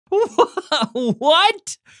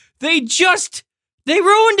What? They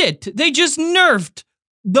ruined it. They just nerfed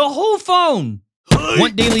the whole phone.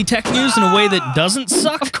 Want daily tech news in a way that doesn't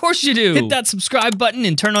suck? Of course you do. Hit that subscribe button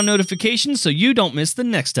and turn on notifications so you don't miss the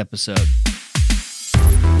next episode.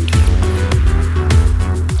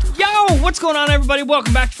 Yo, what's going on, everybody?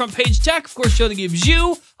 Welcome back to Front Page Tech, of course, show that gives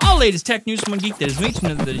you all latest tech news from one geek that is me, to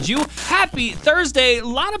another that is you. Happy Thursday. A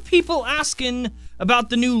lot of people asking about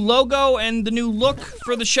the new logo and the new look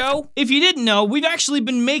for the show. If you didn't know, we've actually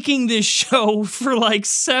been making this show for like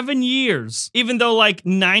 7 years. Even though like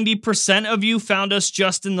 90% of you found us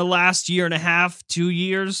just in the last year and a half, 2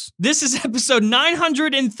 years. This is episode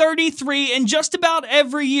 933, and just about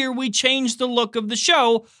every year we change the look of the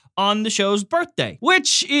show on the show's birthday,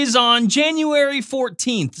 which is on January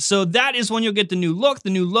 14th. So that is when you'll get the new look,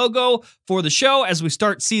 the new logo for the show as we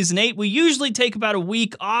start season 8. We usually take about a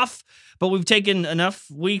week off, but we've taken enough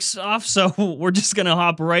weeks off, so we're just gonna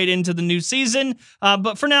hop right into the new season.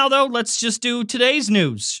 But for now, though, let's just do today's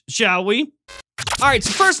news, shall we? All right,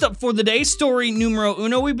 so first up for the day, story numero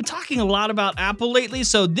uno. We've been talking a lot about Apple lately,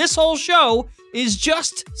 so this whole show is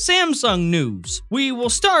just Samsung news. We will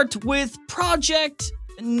start with Project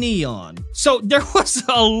Neon. So there was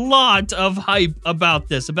a lot of hype about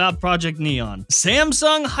this, about Project Neon.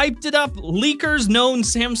 Samsung hyped it up. Leakers, known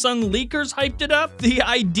Samsung leakers, hyped it up. The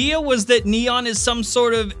idea was that Neon is some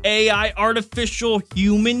sort of AI, artificial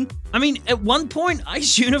human. I mean, at one point,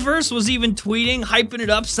 Ice Universe was even tweeting, hyping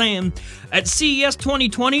it up, saying, at CES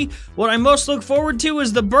 2020, what I most look forward to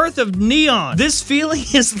is the birth of Neon. This feeling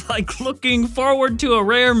is like looking forward to a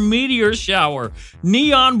rare meteor shower.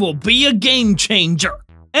 Neon will be a game changer.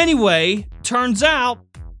 Anyway, turns out,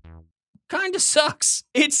 kinda sucks.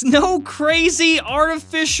 It's no crazy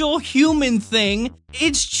artificial human thing.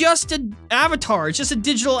 It's just an avatar. It's just a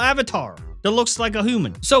digital avatar that looks like a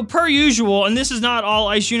human. So per usual, and this is not all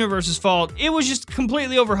Ice Universe's fault, it was just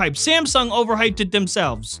completely overhyped. Samsung overhyped it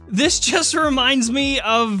themselves. This just reminds me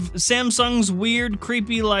of Samsung's weird,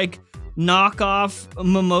 creepy, like, knockoff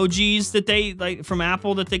emojis that they, like, from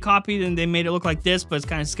Apple that they copied and they made it look like this, but it's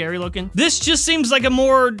kind of scary looking. This just seems like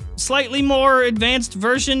a slightly more advanced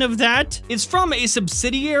version of that. It's from a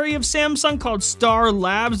subsidiary of Samsung called Star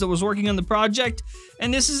Labs that was working on the project,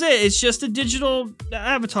 and this is it. It's just a digital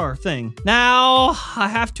avatar thing. Now, I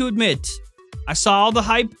have to admit, I saw all the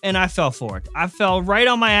hype and I fell for it. I fell right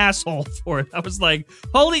on my asshole for it. I was like,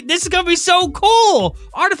 holy, this is gonna be so cool.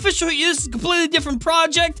 Artificial, this is a completely different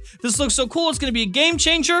project. This looks so cool. It's gonna be a game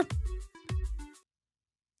changer.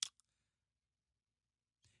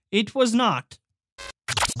 It was not.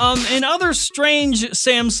 In other strange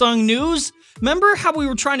Samsung news, remember how we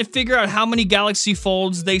were trying to figure out how many Galaxy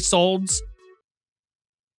Folds they sold?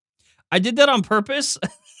 I did that on purpose.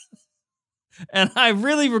 And I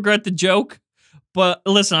really regret the joke. But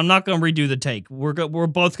listen, I'm not going to redo the take. We're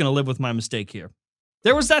both going to live with my mistake here.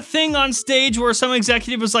 There was that thing on stage where some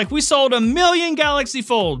executive was like, we sold 1 million Galaxy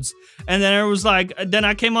Folds. And then it was like, then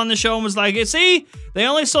I came on the show and was like, see, they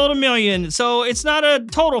only sold 1 million. So it's not a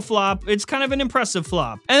total flop. It's kind of an impressive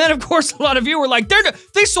flop. And then, of course, a lot of you were like,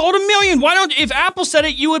 they sold 1 million. Why don't, if Apple said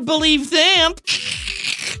it, you would believe them.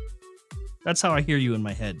 That's how I hear you in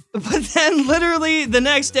my head. But then literally the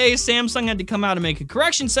next day, Samsung had to come out and make a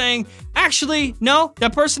correction saying, actually, no,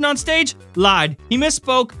 that person on stage lied. He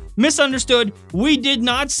misspoke, misunderstood. We did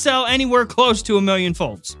not sell anywhere close to 1 million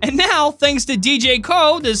folds. And now, thanks to DJ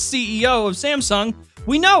Ko, the CEO of Samsung,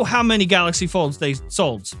 we know how many Galaxy Folds they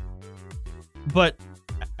sold. But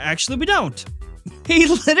actually we don't. He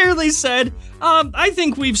literally said, I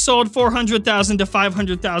think we've sold 400,000 to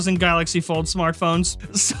 500,000 Galaxy Fold smartphones.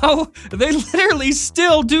 So they literally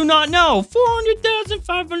still do not know. 400,000,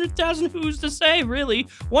 500,000, who's to say, really?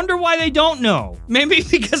 Wonder why they don't know. Maybe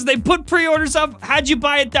because they put pre-orders up, had you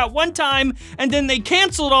buy it that one time, and then they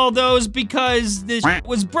canceled all those because this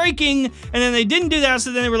was breaking, and then they didn't do that,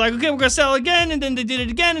 so then they were like, okay, we're gonna sell again, and then they did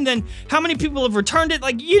it again, and then how many people have returned it?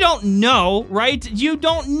 Like, you don't know, right? You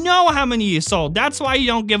don't know how many you sold. That's why you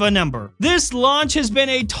don't give a number. This launch has been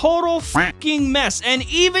a total fucking mess, and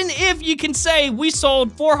even if you can say we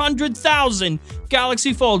sold 400,000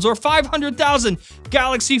 Galaxy Folds or 500,000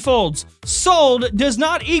 Galaxy Folds, sold does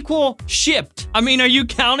not equal shipped. I mean, are you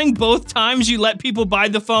counting both times you let people buy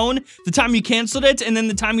the phone, the time you canceled it, and then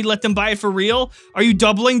the time you let them buy it for real? Are you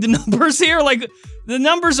doubling the numbers here? Like, the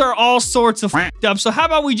numbers are all sorts of fucked up, so how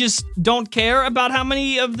about we just don't care about how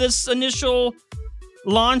many of this initial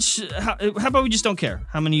launch, how about we just don't care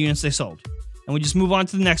how many units they sold, and we just move on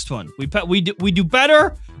to the next one. We do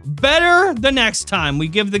better the next time. We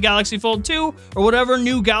give the Galaxy Fold 2 or whatever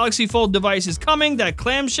new Galaxy Fold device is coming, that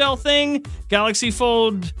clamshell thing, Galaxy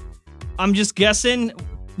Fold, I'm just guessing,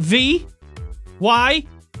 V, Y,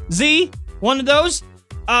 Z, one of those.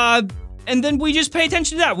 And then we just pay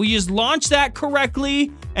attention to that. We just launch that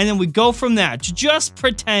correctly, and then we go from that. Just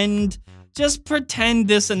pretend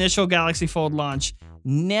this initial Galaxy Fold launch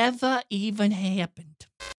never even happened.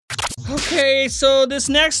 Okay, so this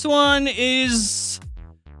next one is,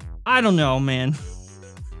 I don't know, man.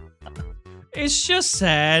 It's just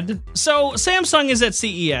sad. So Samsung is at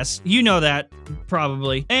CES, you know that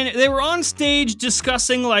probably, and they were on stage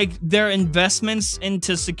discussing like their investments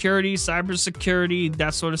into security, cybersecurity,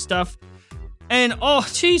 that sort of stuff. And oh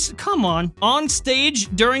geez, come on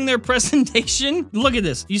stage during their presentation, look at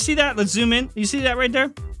this. You see that? Let's zoom in. You see that right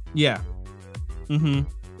there? Yeah.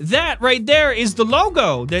 That right there is the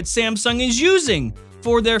logo that Samsung is using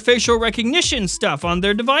for their facial recognition stuff on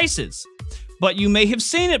their devices. But you may have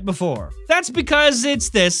seen it before. That's because it's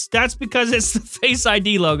this. That's because it's the Face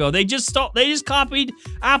ID logo. They just copied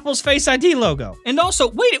Apple's Face ID logo. And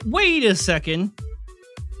also, wait a second.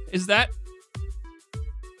 Is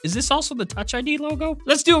this also the Touch ID logo?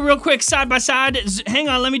 Let's do it real quick, side by side. Hang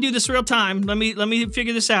on, let me do this real time. Let me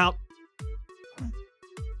figure this out.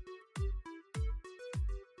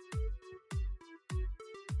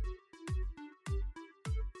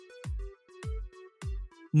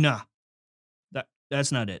 Nah. That's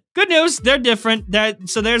not it. Good news, they're different.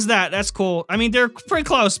 So there's that. That's cool. I mean, they're pretty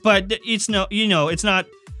close, but it's no, you know, it's not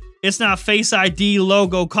Face ID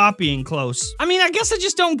logo copying close. I mean, I guess I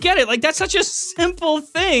just don't get it. Like, that's such a simple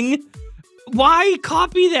thing. Why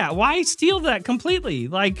copy that? Why steal that completely?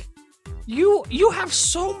 Like, you have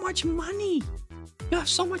so much money. You have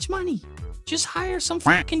so much money. Just hire some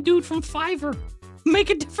fucking dude from Fiverr.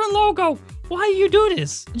 Make a different logo. Why do you do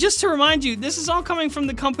this? Just to remind you, this is all coming from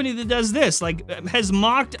the company that does this, like, has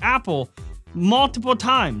mocked Apple multiple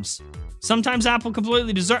times. Sometimes Apple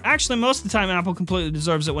completely deserves, actually most of the time Apple completely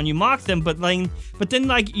deserves it when you mock them, but then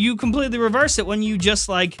like you completely reverse it when you just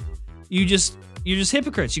like, you're just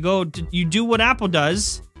hypocrites. You do what Apple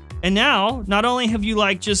does, and now, not only have you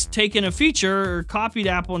like just taken a feature or copied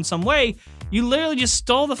Apple in some way, you literally just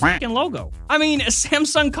stole the fucking logo. I mean,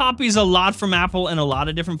 Samsung copies a lot from Apple in a lot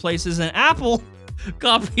of different places, and Apple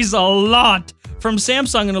copies a lot from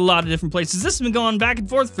Samsung in a lot of different places. This has been going back and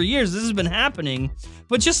forth for years. This has been happening.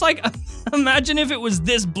 But just like, imagine if it was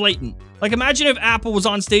this blatant. Like, imagine if Apple was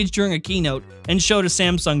on stage during a keynote and showed a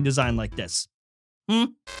Samsung design like this. Boy,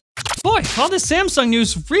 all this Samsung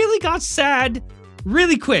news really got sad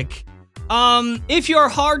really quick. If you're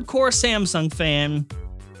a hardcore Samsung fan,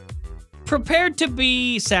 prepared to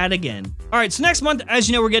be sad again. All right, so next month, as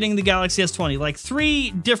you know, we're getting the Galaxy S20, like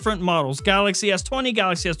 3 different models: Galaxy S20,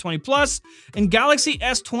 Galaxy S20 Plus, and Galaxy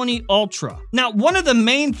S20 Ultra. Now, one of the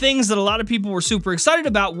main things that a lot of people were super excited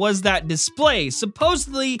about was that display,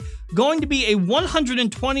 supposedly going to be a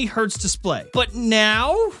 120 Hertz display. But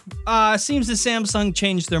now, seems that Samsung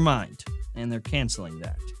changed their mind, and they're canceling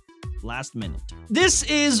that. Last minute. This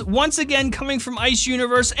is once again coming from Ice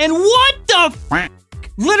Universe, and what the f***?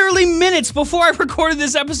 Literally minutes before I recorded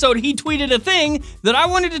this episode, he tweeted a thing that I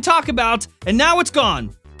wanted to talk about, and now it's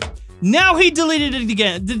gone. Now he deleted it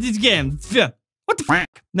again. What the f***?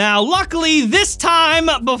 Now, luckily, this time,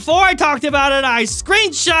 before I talked about it, I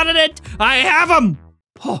screenshotted it. I have them.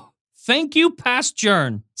 Oh, thank you, past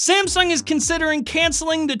Jern. Samsung is considering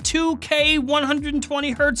canceling the 2K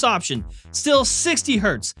 120 Hertz option, still 60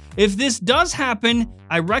 Hertz. If this does happen,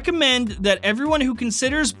 I recommend that everyone who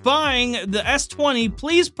considers buying the S20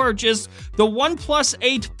 please purchase the OnePlus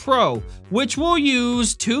 8 Pro, which will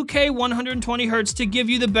use 2K 120 Hertz to give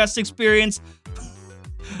you the best experience.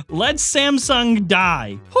 Let Samsung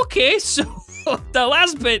die. Okay, so the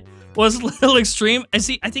last bit was a little extreme. I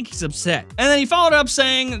think he's upset. And then he followed up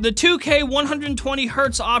saying, the 2K 120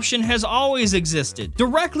 Hertz option has always existed.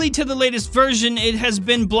 Directly to the latest version, it has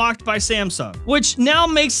been blocked by Samsung, which now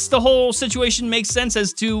makes the whole situation make sense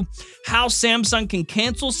as to how Samsung can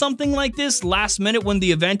cancel something like this last minute when the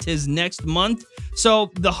event is next month. So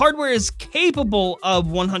the hardware is capable of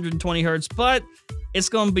 120 Hertz, but it's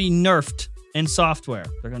going to be nerfed in software.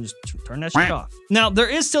 They're gonna just turn that shit off. Now, there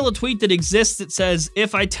is still a tweet that exists that says,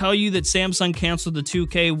 if I tell you that Samsung canceled the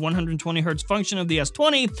 2K 120 Hertz function of the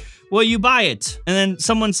S20, will you buy it? And then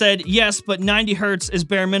someone said, yes, but 90 Hertz is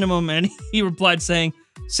bare minimum, and he replied saying,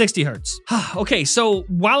 60 Hertz. Okay, so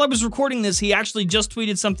while I was recording this, he actually just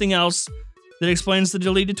tweeted something else that explains the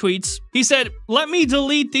deleted tweets. He said, let me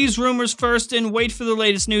delete these rumors first and wait for the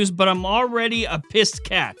latest news, but I'm already a pissed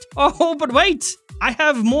cat. Oh, but wait, I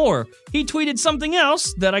have more. He tweeted something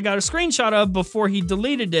else that I got a screenshot of before he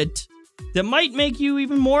deleted it. that might make you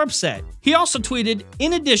even more upset. He also tweeted,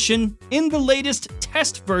 in addition, in the latest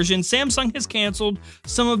test version, Samsung has canceled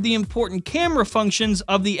some of the important camera functions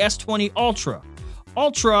of the S20 Ultra.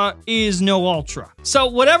 Ultra is no Ultra. So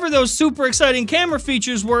whatever those super exciting camera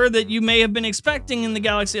features were that you may have been expecting in the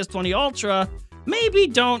Galaxy S20 Ultra, maybe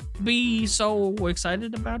don't be so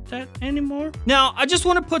excited about that anymore. Now, I just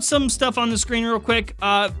want to put some stuff on the screen real quick.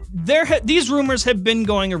 These rumors have been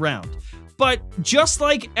going around. But just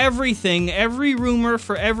like everything, every rumor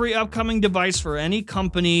for every upcoming device for any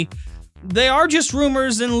company, they are just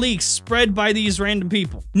rumors and leaks spread by these random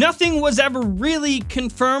people. Nothing was ever really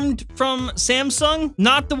confirmed from Samsung,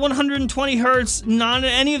 not the 120 hertz, not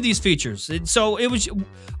any of these features.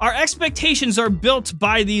 Our expectations are built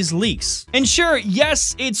by these leaks. And sure,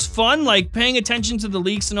 yes, it's fun, like paying attention to the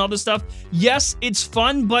leaks and all this stuff. Yes, it's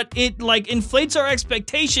fun, but it like inflates our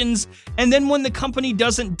expectations. And then when the company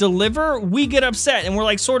doesn't deliver, we get upset and we're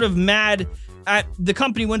like sort of mad at the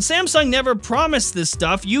company. When Samsung never promised this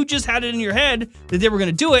stuff, you just had it in your head that they were going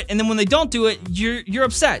to do it, and then when they don't do it, you're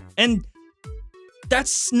upset. And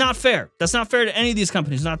that's not fair. That's not fair to any of these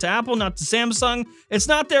companies. Not to Apple, not to Samsung. It's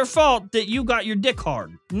not their fault that you got your dick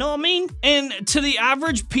hard. You know what I mean? And to the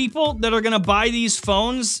average people that are going to buy these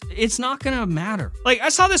phones, it's not going to matter. Like, I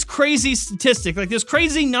saw this crazy statistic, like this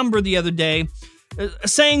crazy number the other day,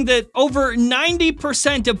 saying that over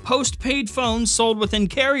 90% of postpaid phones sold within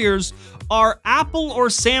carriers are Apple or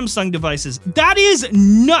Samsung devices. That is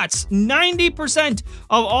nuts. 90%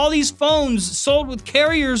 of all these phones sold with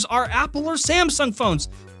carriers are Apple or Samsung phones.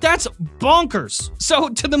 That's bonkers. So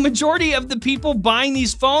to the majority of the people buying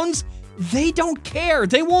these phones, they don't care.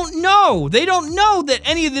 They won't know. They don't know that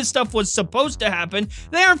any of this stuff was supposed to happen.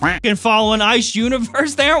 They aren't fucking following Ice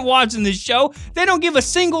Universe. They aren't watching this show. They don't give a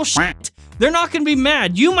single shit. They're not going to be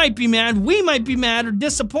mad. You might be mad, we might be mad or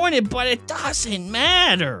disappointed, but it doesn't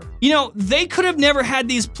matter. You know, they could have never had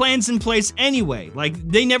these plans in place anyway. Like,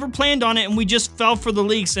 they never planned on it and we just fell for the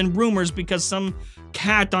leaks and rumors because some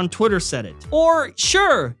cat on Twitter said it. Or,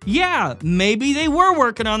 sure, yeah, maybe they were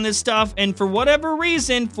working on this stuff and for whatever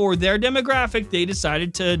reason, for their demographic, they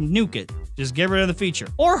decided to nuke it. Just get rid of the feature.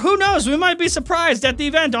 Or who knows, we might be surprised at the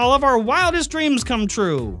event all of our wildest dreams come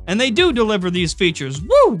true. And they do deliver these features.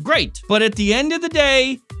 Woo, great. But at the end of the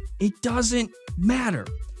day, it doesn't matter.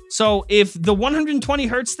 So if the 120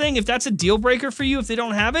 hertz thing, if that's a deal breaker for you, if they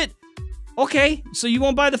don't have it, okay, so you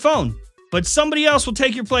won't buy the phone. But somebody else will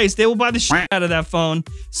take your place. They will buy the shit out of that phone.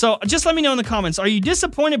 So just let me know in the comments. Are you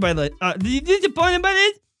disappointed by the, Are you disappointed?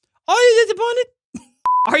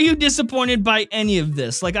 Are you disappointed by any of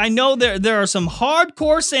this? Like, I know there are some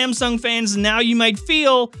hardcore Samsung fans, and now you might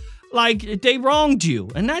feel like they wronged you.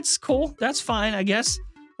 And that's cool. That's fine, I guess.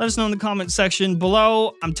 Let us know in the comment section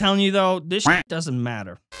below. I'm telling you, though, this shit doesn't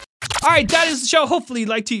matter. All right, that is the show. Hopefully you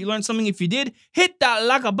liked it, you learned something. If you did, hit that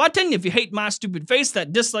like a button. If you hate my stupid face,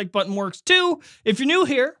 that dislike button works too. If you're new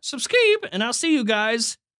here, subscribe, and I'll see you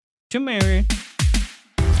guys tomorrow.